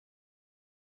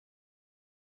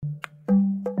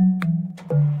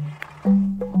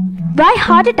Why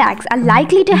heart attacks are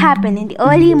likely to happen in the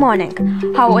early morning.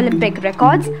 How Olympic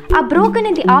records are broken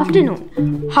in the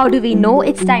afternoon. How do we know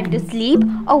it's time to sleep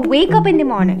or wake up in the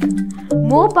morning?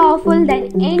 More powerful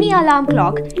than any alarm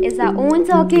clock is our own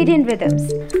circadian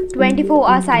rhythms.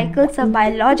 24-hour cycles of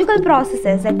biological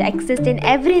processes that exist in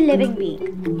every living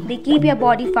being. They keep your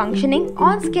body functioning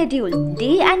on schedule,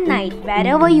 day and night,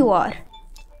 wherever you are.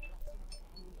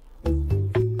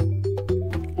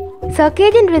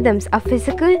 Circadian rhythms are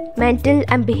physical, mental,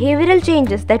 and behavioral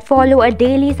changes that follow a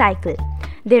daily cycle.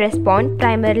 They respond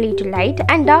primarily to light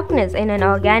and darkness in an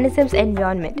organism's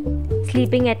environment.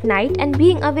 Sleeping at night and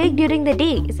being awake during the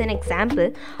day is an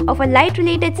example of a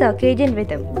light-related circadian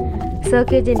rhythm.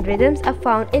 Circadian rhythms are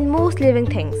found in most living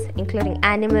things, including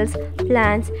animals,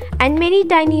 plants, and many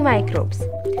tiny microbes.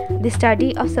 The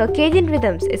study of circadian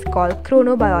rhythms is called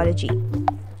chronobiology.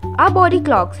 Our body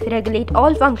clocks regulate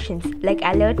all functions like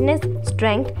alertness,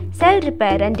 strength, cell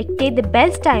repair, and dictate the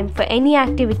best time for any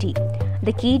activity.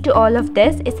 The key to all of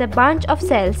this is a bunch of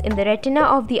cells in the retina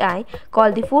of the eye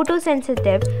called the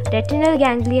photosensitive retinal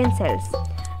ganglion cells.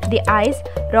 The eye's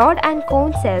rod and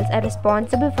cone cells are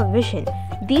responsible for vision.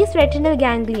 These retinal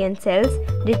ganglion cells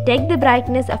detect the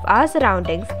brightness of our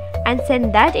surroundings and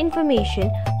send that information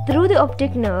through the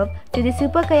optic nerve to the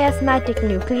suprachiasmatic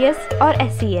nucleus or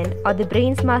SCN or the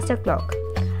brain's master clock.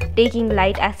 Taking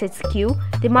light as its cue,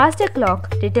 the master clock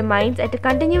determines at a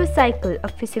continuous cycle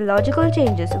of physiological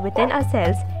changes within our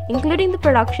cells, including the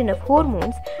production of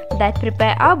hormones that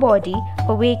prepare our body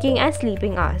for waking and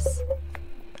sleeping hours.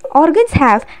 Organs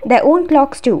have their own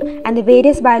clocks too, and the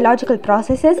various biological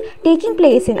processes taking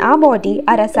place in our body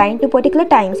are assigned to particular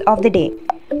times of the day.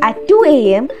 At 2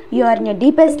 a.m., you are in your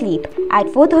deepest sleep. At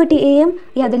 4:30 a.m.,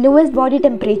 you have the lowest body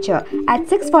temperature. At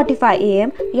 6:45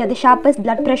 a.m., you have the sharpest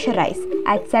blood pressure rise.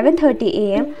 At 7:30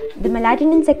 a.m., the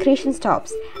melatonin secretion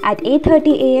stops. At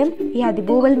 8:30 a.m., you have the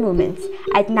bowel movements.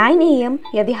 At 9 a.m.,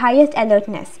 you have the highest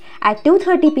alertness. At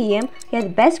 2:30 p.m., you have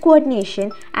the best coordination,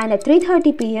 and at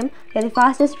 3:30 p.m., you have the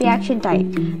fastest reaction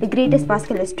time. The greatest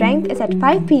muscular strength is at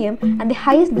 5 p.m. and the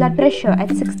highest blood pressure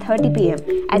at 6:30 p.m.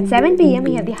 At 7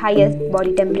 p.m., you have the highest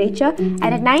body temperature,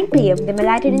 and at 9 p.m., the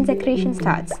melatonin secretion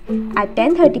starts. At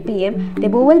 10:30 p.m.,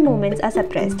 the bowel movements are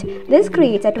suppressed. This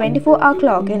creates a 24-hour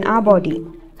clock in our body.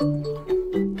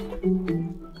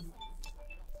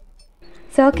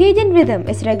 Circadian rhythm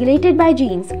is regulated by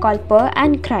genes called PER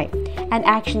and CRY, and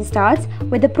action starts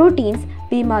with the proteins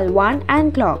BMAL1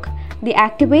 and clock. They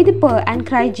activate the PER and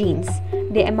CRY genes.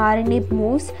 The mRNA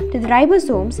moves to the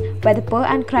ribosomes where the PER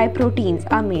and CRY proteins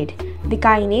are made. The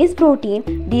kinase protein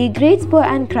degrades PER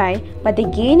and CRY, but they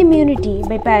gain immunity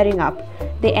by pairing up.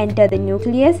 They enter the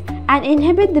nucleus and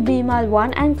inhibit the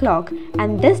BMAL1 and clock,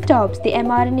 and this stops the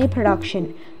mRNA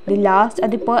production. The last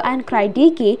of the PER and CRY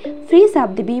decay frees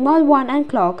up the BMAL1 and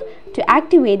clock to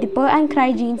activate the PER and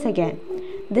CRY genes again.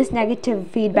 This negative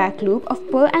feedback loop of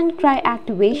PER and CRY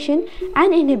activation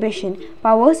and inhibition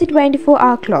powers the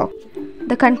 24-hour clock.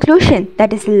 The conclusion,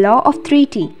 that is the law of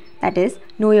 3T, that is,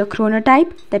 know your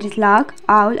chronotype, that is lark,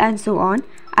 owl, and so on,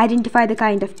 identify the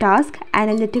kind of task,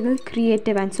 analytical,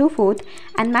 creative, and so forth,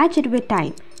 and match it with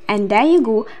time. And there you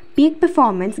go, peak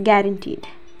performance guaranteed.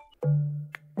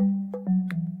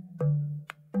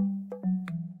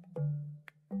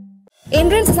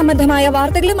 Entrance സംബന്ധമായ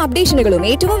വാർത്തകളും അപ്ഡേഷനുകളും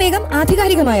ഏറ്റവും വേഗം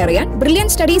ആധികാരികമായി അറിയാൻ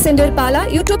brilliant study centre പാല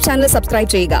YouTube channel subscribe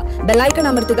ചെയ്യുക. Bell icon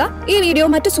അമർത്തുക. ഈ video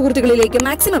മറ്റു സുഹൃത്തുക്കളിലേക്ക്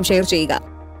മാക്സിമം ഷെയർ ചെയ്യുക.